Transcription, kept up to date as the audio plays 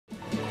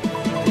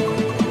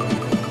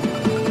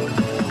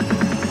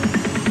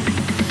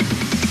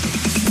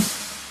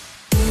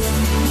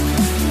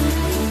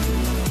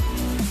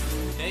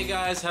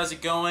guys, how's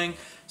it going?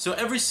 So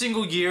every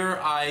single year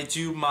I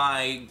do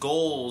my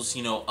goals,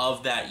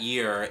 of that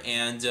year,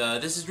 and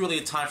this is really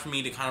a time for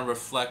me to kind of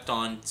reflect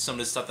on some of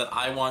the stuff that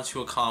I want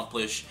to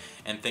accomplish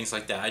and things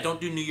like that. I don't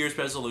do New Year's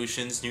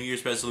resolutions. New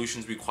Year's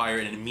resolutions require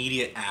an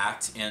immediate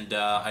act, and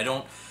I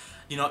don't,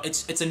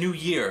 it's a new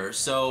year,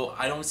 so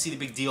I don't see the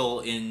big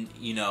deal in,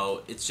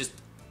 it's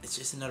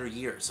just another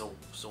year. So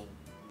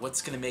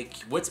what's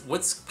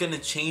gonna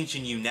change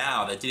in you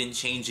now that didn't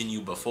change in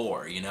you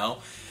before,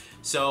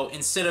 So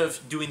instead of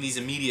doing these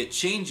immediate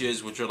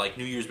changes, which are like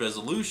New Year's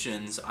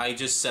resolutions, I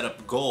just set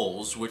up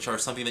goals, which are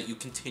something that you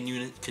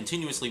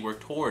continuously work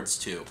towards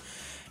to.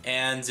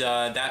 And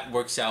that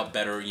works out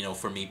better,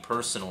 for me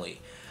personally.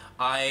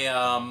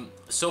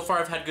 So far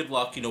I've had good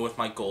luck, with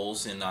my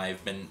goals, and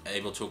I've been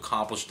able to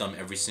accomplish them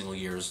every single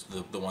year,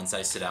 the ones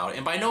I set out.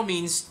 And by no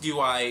means do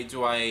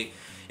I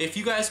if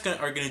you guys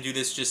are going to do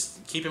this,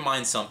 just keep in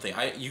mind something.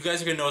 You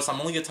guys are going to notice I'm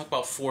only going to talk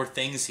about 4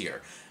 things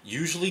here.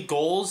 Usually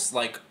goals,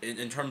 like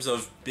in terms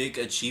of big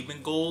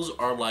achievement goals,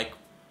 are like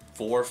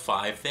 4 or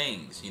 5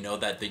 things,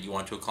 that you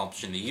want to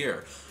accomplish in the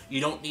year. You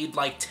don't need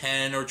like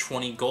 10 or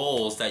 20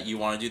 goals that you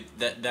want to do.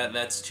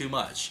 That's too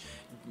much.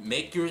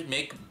 Make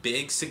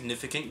big,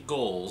 significant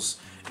goals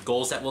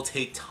that will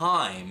take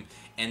time,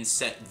 and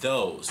set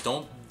those.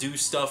 Don't do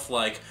stuff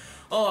like,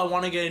 oh, I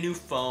want to get a new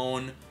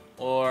phone,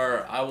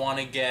 or I want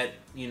to get,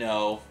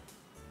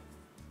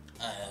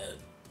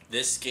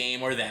 this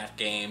game or that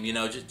game.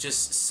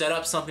 Just set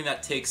up something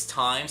that takes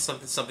time,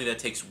 something that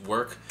takes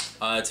work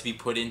to be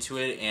put into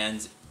it,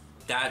 and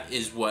that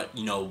is what,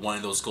 one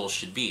of those goals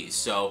should be.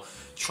 So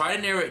try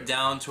to narrow it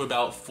down to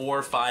about 4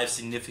 or 5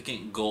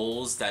 significant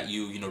goals that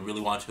you,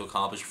 really want to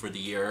accomplish for the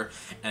year,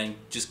 and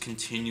just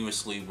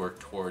continuously work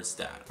towards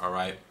that,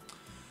 alright?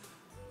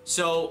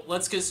 So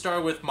let's get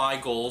started with my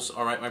goals,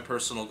 alright, my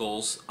personal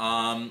goals.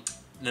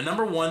 The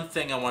number 1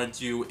 thing I want to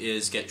do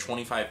is get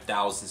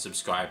 25,000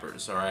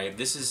 subscribers, alright?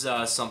 This is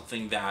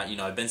something that,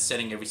 I've been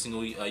setting every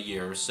single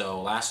year. So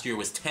last year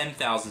was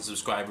 10,000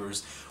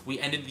 subscribers. We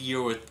ended the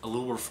year with a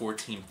little over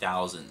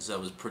 14,000, so that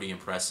was pretty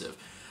impressive.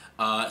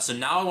 So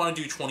now I want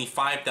to do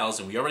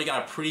 25,000. We already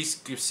got a pretty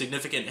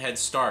significant head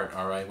start,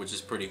 alright, which is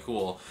pretty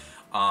cool.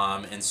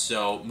 And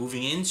so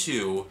moving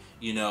into,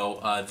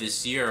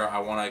 this year, I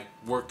want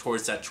to work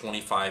towards that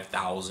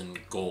 25,000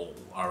 goal,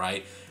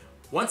 alright?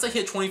 Once I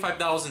hit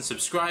 25,000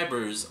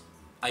 subscribers,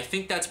 I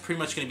think that's pretty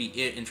much going to be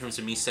it in terms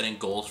of me setting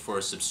goals for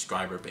a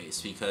subscriber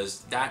base, because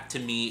that to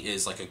me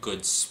is like a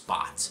good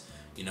spot.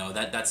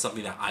 That's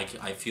something that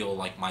I feel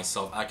like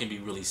myself, I can be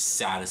really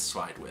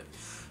satisfied with.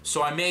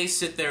 So I may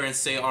sit there and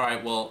say, all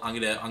right, well, I'm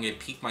gonna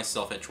peak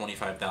myself at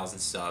 25,000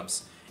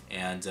 subs,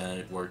 and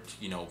work,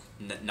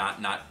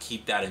 not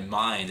keep that in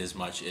mind as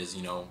much as,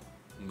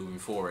 moving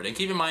forward. And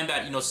keep in mind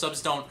that,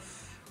 subs don't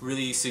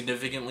really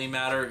significantly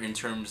matter in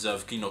terms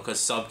of,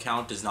 because sub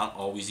count does not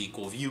always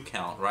equal view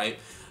count, right?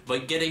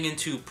 But getting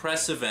into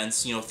press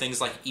events, things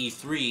like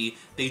E3,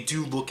 they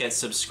do look at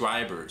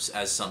subscribers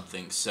as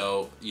something.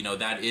 So,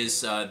 that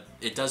is,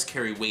 it does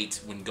carry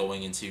weight when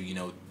going into,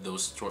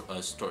 those sort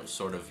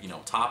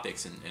of,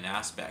 topics and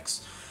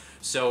aspects.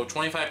 So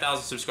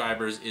 25,000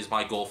 subscribers is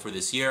my goal for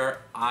this year.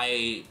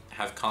 I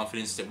have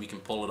confidence that we can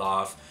pull it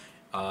off.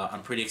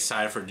 I'm pretty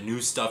excited for the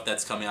new stuff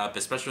that's coming up,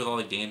 especially with all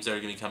the games that are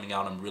going to be coming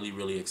out. I'm really,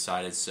 really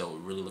excited, so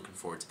really looking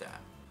forward to that.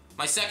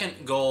 My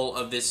second goal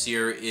of this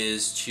year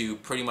is to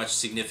pretty much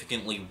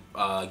significantly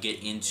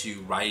get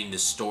into writing the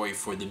story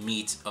for the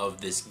meat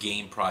of this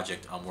game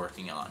project I'm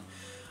working on.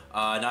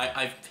 Now,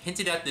 I've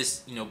hinted at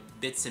this,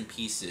 bits and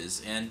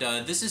pieces, and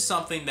this is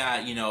something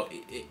that,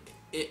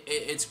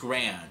 it's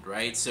grand,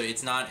 right? So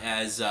it's not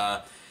as...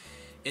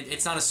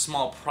 It's not a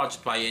small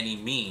project by any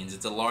means.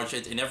 It's a large,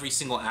 in every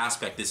single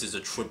aspect, this is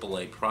a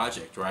AAA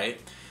project, right?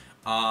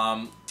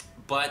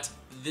 But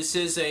this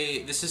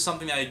is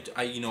something that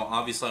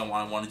obviously I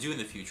want to do in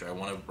the future. I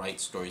want to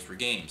write stories for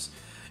games,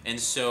 and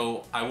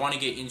so I want to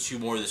get into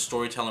more of the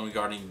storytelling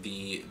regarding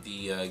the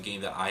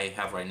game that I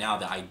have right now,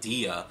 the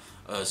idea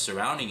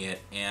surrounding it,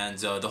 and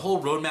the whole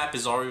roadmap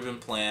has already been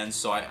planned.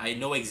 So I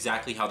know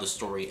exactly how the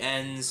story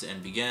ends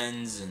and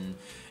begins,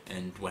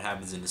 and what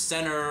happens in the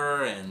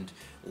center, and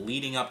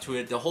leading up to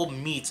it. The whole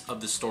meat of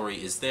the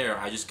story is there.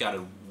 I just got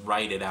to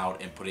write it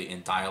out and put it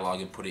in dialogue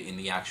and put it in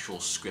the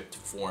actual script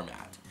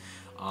format.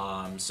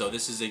 So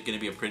this is going to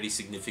be a pretty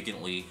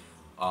significantly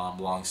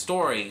long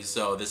story,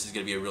 so this is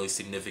going to be a really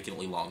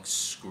significantly long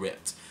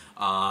script.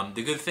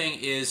 The good thing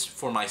is,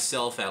 for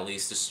myself at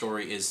least, the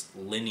story is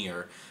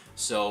linear,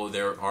 so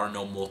there are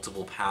no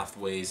multiple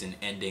pathways and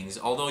endings,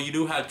 although you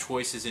do have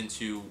choices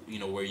into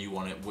where you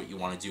want it, what you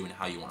want to do, and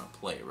how you want to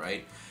play,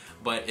 right?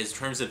 But in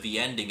terms of the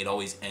ending, it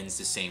always ends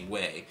the same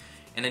way.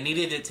 And I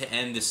needed it to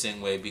end the same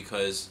way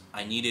because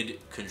I needed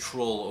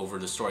control over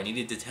the story. I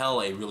needed to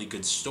tell a really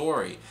good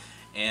story.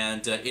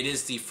 And it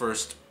is the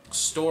first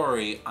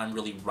story I'm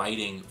really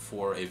writing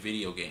for a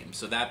video game.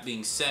 So that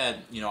being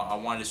said, I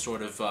wanted to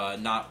sort of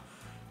not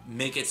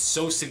make it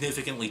so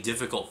significantly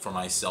difficult for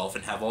myself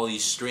and have all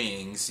these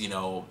strings,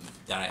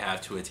 that I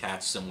have to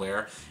attach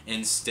somewhere.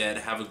 Instead,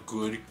 have a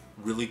good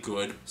really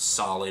good,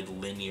 solid,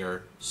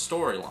 linear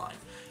storyline.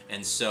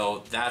 And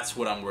so that's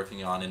what I'm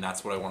working on, and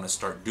that's what I want to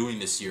start doing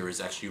this year,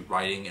 is actually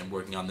writing and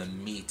working on the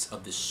meat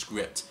of the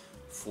script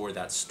for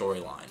that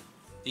storyline.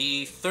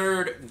 The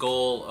third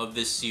goal of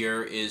this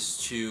year is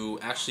to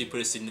actually put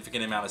a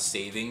significant amount of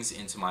savings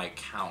into my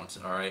account,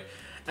 alright?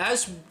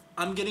 As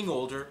I'm getting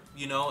older,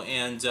 you know,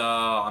 and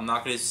I'm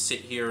not going to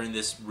sit here in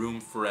this room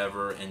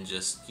forever and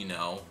just, you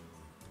know,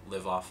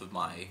 live off of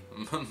my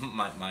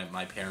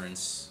my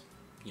parents',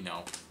 you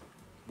know,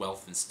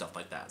 wealth and stuff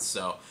like that.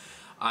 So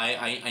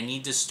I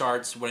need to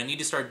start, what I need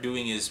to start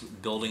doing is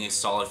building a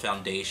solid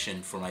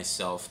foundation for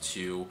myself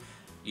to,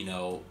 you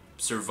know,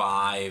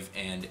 survive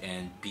and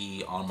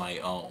be on my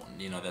own.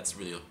 You know, that's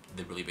really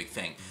the really big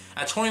thing.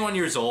 At 21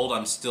 years old,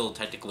 I'm still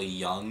technically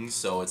young,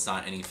 so it's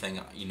not anything,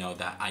 you know,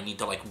 that I need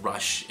to like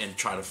rush and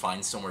try to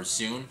find somewhere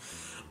soon.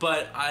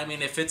 But I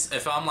mean,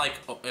 if I'm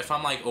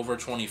like over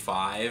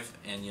 25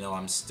 and, you know,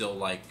 I'm still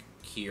like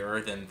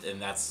here, then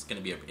that's going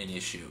to be an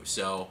issue.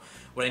 So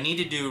what I need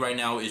to do right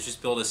now is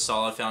just build a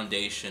solid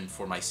foundation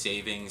for my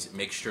savings,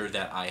 make sure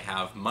that I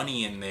have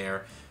money in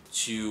there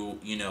to,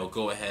 you know,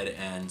 go ahead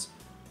and,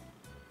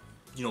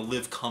 you know,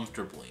 live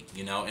comfortably,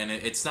 you know. And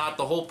it's not,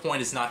 the whole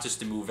point is not just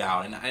to move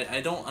out. And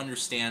I don't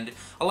understand,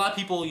 a lot of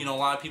people, you know, a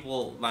lot of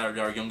people that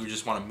are younger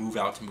just want to move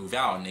out,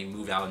 and they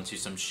move out into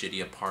some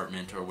shitty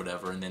apartment or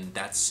whatever, and then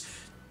that's,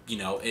 you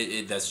know,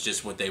 that's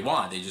just what they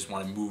want. They just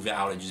want to move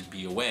out and just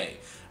be away,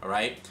 all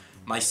right?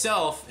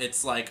 Myself,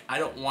 it's like I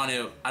don't want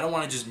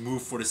to just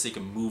move for the sake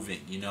of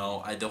moving, you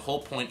know. The whole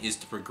point is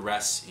to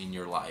progress in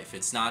your life.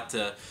 It's not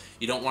to,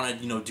 you don't want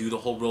to, you know, do the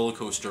whole roller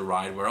coaster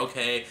ride where,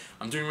 okay,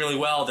 I'm doing really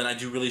well, then I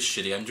do really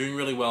shitty. I'm doing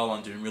really well,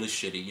 I'm doing really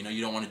shitty. You know, you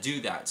don't want to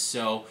do that.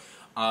 So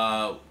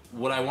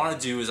what I want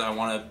to do is I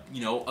want to,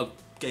 you know,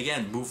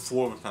 again, move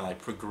forward and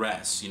like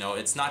progress. You know,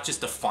 it's not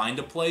just to find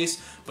a place,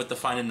 but to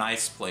find a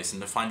nice place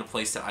and to find a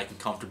place that I can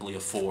comfortably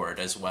afford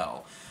as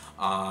well.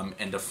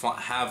 And to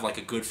have like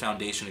a good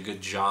foundation, a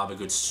good job, a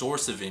good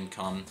source of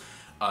income,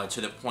 to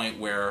the point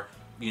where,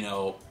 you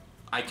know,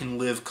 I can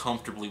live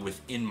comfortably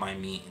within my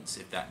means,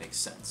 if that makes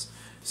sense.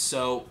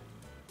 So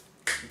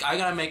I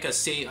gotta make a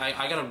save.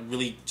 I gotta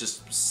really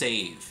just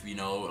save, you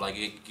know, like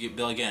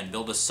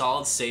build a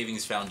solid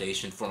savings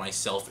foundation for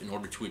myself in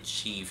order to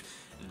achieve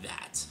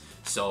that.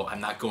 So I'm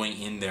not going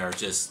in there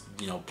just,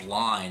 you know,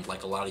 blind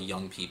like a lot of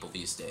young people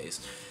these days.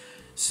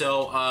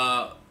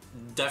 So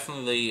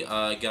definitely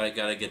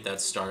gotta get that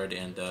started,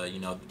 and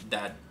you know,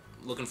 that,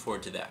 looking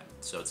forward to that.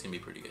 So it's gonna be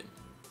pretty good.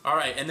 All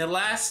right, and the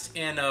last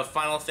and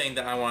final thing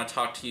that I want to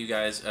talk to you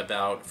guys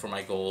about for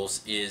my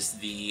goals is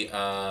the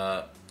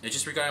it's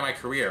just regarding my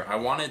career.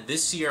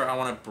 This year I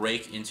want to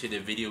break into the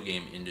video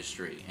game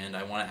industry, and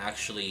I want to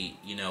actually,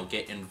 you know,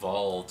 get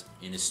involved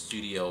in a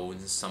studio in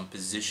some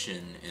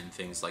position and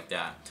things like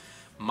that.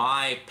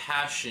 My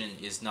passion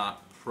is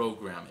not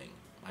programming.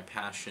 My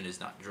passion is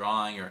not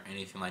drawing or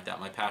anything like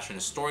that. My passion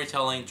is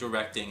storytelling,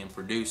 directing, and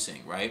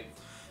producing, right?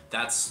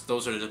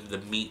 Those are the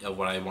meat of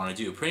what I want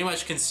to do. Pretty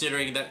much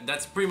considering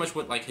that's pretty much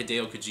what like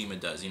Hideo Kojima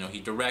does. You know, he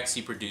directs,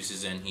 he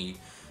produces, and he,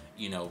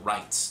 you know,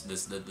 writes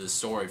the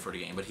story for the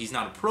game. But he's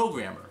not a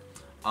programmer.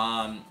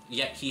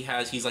 Yet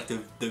he's like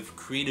the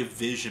creative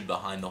vision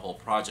behind the whole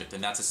project,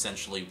 and that's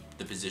essentially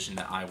the position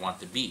that I want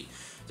to be.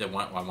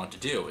 What I want to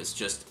do is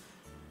just,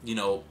 you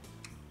know,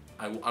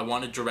 I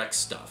want to direct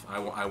stuff.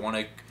 I want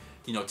to,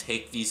 you know,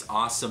 take these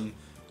awesome,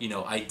 you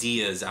know,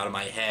 ideas out of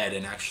my head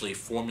and actually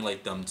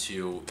formulate them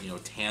to, you know,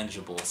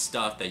 tangible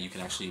stuff that you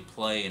can actually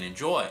play and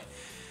enjoy.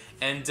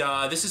 And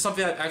this is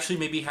something that actually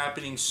may be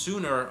happening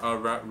sooner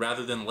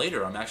rather than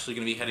later. I'm actually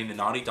going to be heading to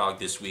Naughty Dog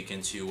this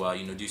weekend to,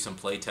 you know, do some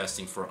play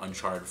testing for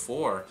Uncharted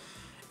 4.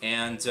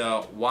 And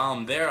while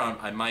I'm there,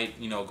 I might,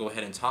 you know, go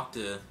ahead and talk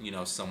to, you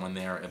know, someone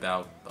there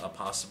about a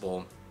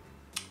possible,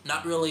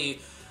 not really,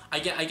 I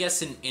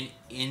guess an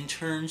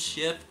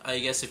internship, I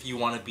guess, if you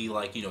want to be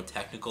like, you know,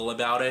 technical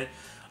about it.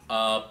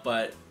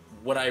 But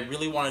what I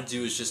really want to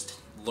do is just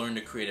learn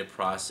the creative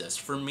process.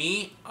 For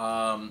me,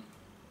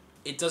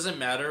 it doesn't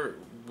matter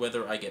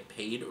whether I get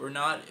paid or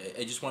not.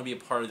 I just want to be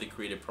a part of the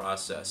creative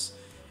process,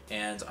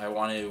 and I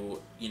want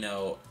to, you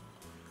know,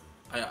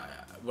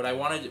 what I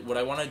want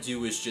to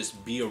do is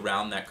just be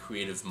around that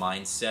creative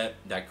mindset,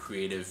 that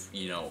creative,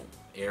 you know,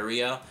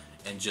 area,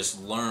 and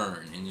just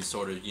learn, and you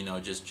sort of, you know,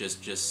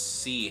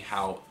 just see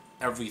how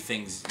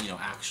everything's, you know,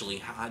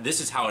 actually,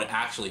 this is how it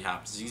actually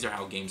happens. These are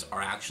how games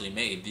are actually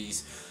made.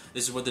 This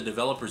is what the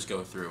developers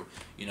go through,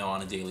 you know,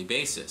 on a daily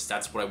basis.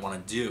 That's what I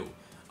want to do.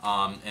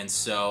 And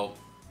so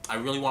I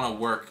really want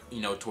to work,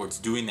 you know, towards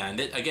doing that.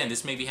 And again,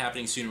 this may be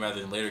happening sooner rather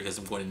than later because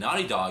I'm going to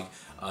Naughty Dog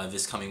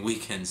this coming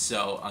weekend.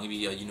 So I'm going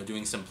to be, you know,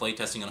 doing some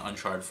playtesting on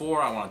Uncharted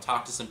 4. I want to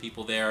talk to some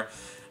people there.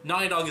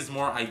 Naughty Dog is a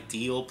more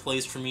ideal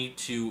place for me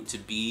to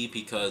be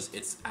because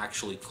it's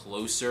actually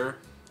closer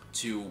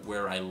to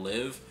where I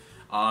live.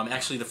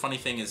 Actually, the funny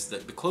thing is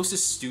that the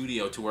closest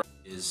studio to where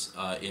is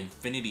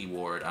Infinity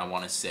Ward, I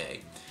want to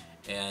say,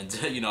 and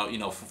you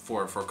know,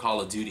 for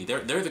Call of Duty,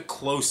 they're the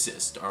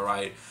closest, all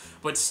right.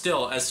 But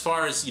still, as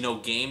far as, you know,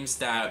 games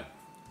that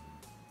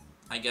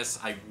I guess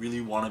I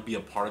really want to be a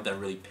part of that,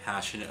 really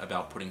passionate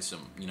about putting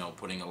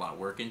putting a lot of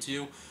work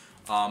into.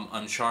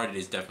 Uncharted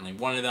is definitely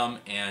one of them,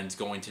 and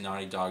going to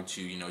Naughty Dog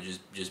to,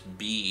 just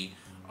be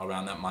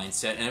around that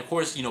mindset. And of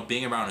course,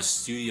 being around a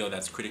studio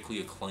that's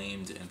critically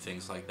acclaimed and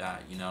things like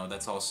that,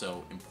 that's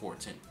also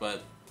important.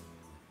 But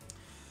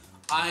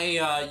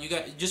you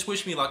guys just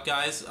wish me luck,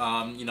 guys.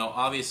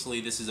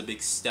 Obviously this is a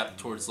big step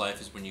towards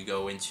life, is when you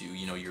go into,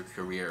 your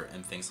career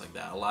and things like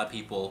that. A lot of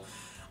people,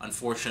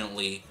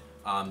 unfortunately,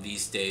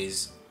 these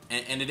days,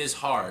 and it is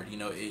hard,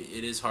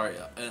 it is hard.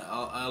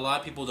 A lot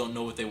of people don't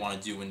know what they want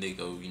to do when they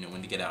go,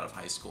 when they get out of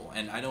high school.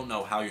 And I don't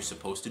know how you're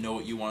supposed to know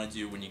what you want to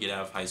do when you get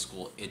out of high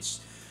school. This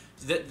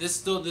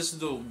is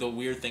the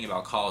weird thing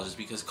about college, is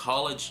because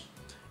college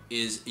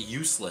is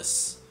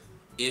useless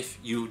if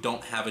you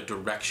don't have a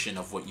direction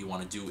of what you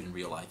want to do in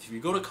real life. If you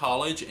go to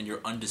college and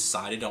you're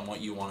undecided on what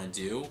you want to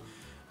do,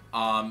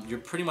 you're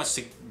pretty much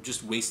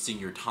just wasting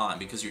your time,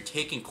 because you're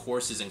taking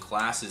courses and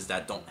classes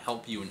that don't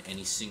help you in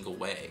any single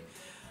way.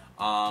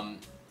 When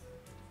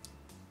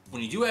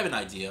you do have an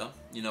idea,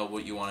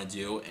 what you want to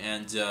do,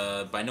 and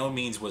by no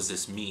means was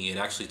this me. It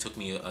actually took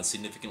me a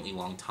significantly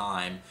long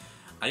time.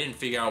 I didn't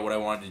figure out what I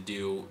wanted to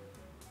do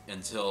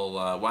until,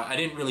 I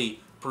didn't really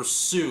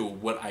pursue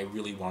what I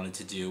really wanted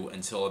to do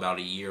until about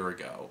a year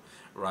ago,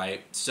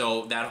 right?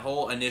 So that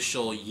whole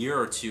initial year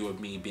or two of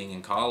me being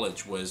in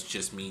college was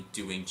just me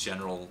doing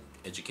general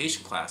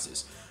education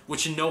classes,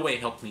 which in no way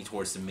helped me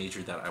towards the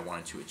major that I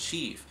wanted to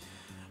achieve.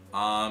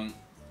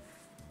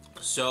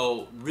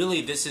 So really,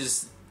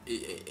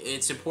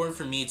 it's important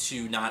for me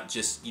to not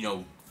just,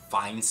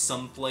 find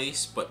some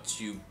place, but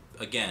to,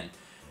 again,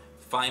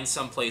 find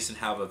some place and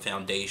have a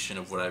foundation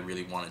of what I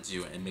really want to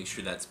do, and make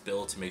sure that's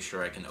built, to make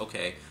sure I can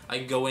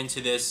go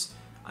into this,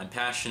 I'm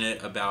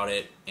passionate about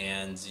it,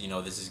 and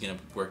this is gonna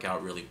work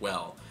out really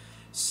well.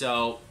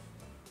 So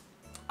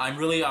I'm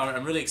really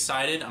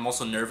excited. I'm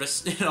also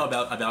nervous,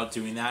 about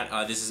doing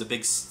that. This is a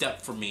big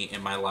step for me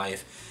in my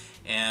life,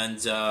 and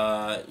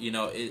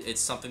it's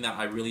something that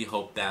I really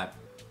hope that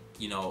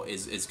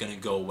is gonna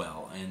go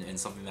well, and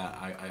something that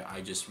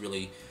I just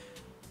really.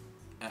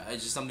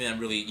 It's just something I'm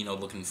really,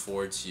 looking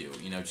forward to,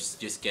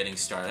 just getting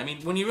started. I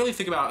mean, when you really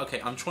think about,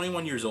 okay, I'm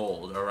 21 years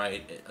old, all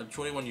right? I'm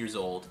 21 years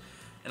old,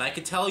 and I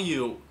can tell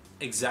you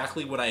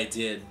exactly what I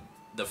did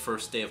the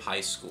first day of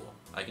high school.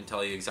 I can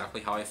tell you exactly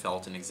how I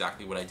felt and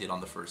exactly what I did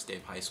on the first day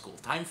of high school.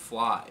 Time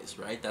flies,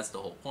 right? That's the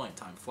whole point.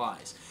 Time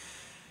flies.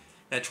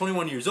 At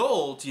 21 years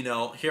old,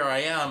 here I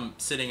am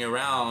sitting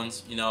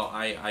around,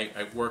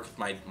 I work with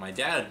my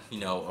dad,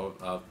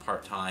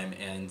 part-time,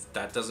 and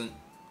that doesn't,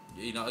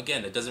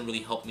 again, it doesn't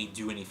really help me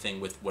do anything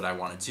with what I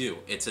want to do.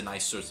 It's a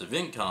nice source of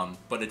income,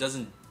 but it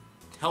doesn't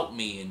help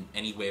me in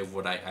any way of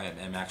what I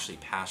am actually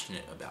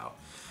passionate about.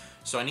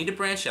 So I need to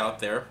branch out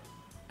there.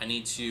 I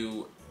need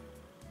to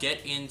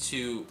get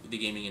into the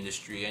gaming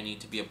industry. I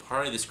need to be a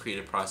part of this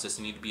creative process.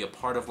 I need to be a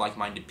part of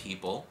like-minded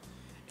people.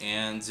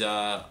 And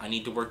I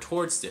need to work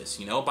towards this,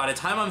 By the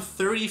time I'm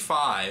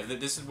 35,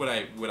 this is what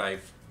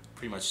I've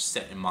pretty much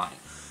set in mind.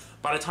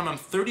 By the time I'm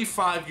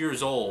 35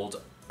 years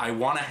old, I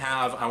want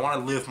to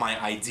live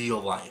my ideal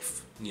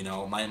life,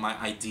 my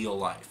ideal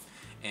life.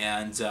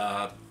 And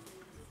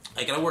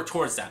I gotta work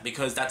towards that,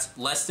 because that's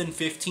less than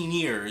 15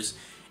 years,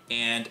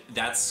 and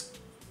that's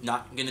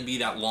not gonna be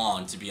that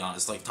long, to be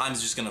honest. Like,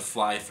 time's just gonna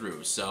fly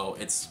through. So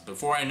it's,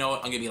 before I know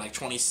it, I'm gonna be like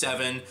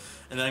 27,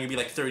 and then I'm gonna be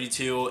like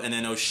 32, and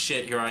then, oh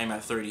shit, here I am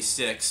at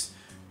 36.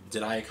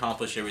 Did I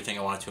accomplish everything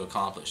I wanted to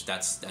accomplish?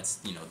 That's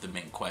the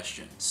main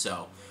question.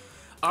 So,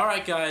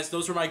 alright guys,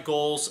 those were my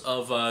goals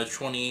of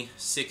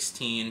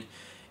 2016,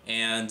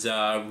 and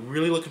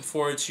really looking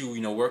forward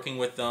to working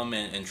with them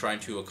and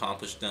trying to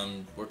accomplish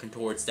them, working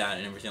towards that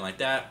and everything like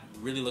that.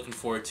 Really looking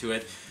forward to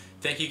it.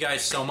 Thank you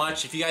guys so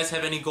much. If you guys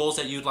have any goals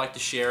that you'd like to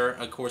share,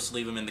 of course,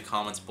 leave them in the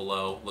comments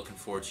below. Looking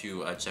forward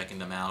to checking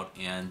them out,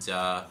 and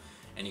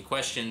any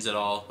questions at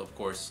all, of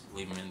course,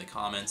 leave them in the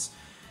comments.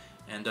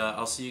 And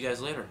I'll see you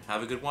guys later.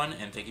 Have a good one,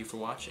 and thank you for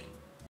watching.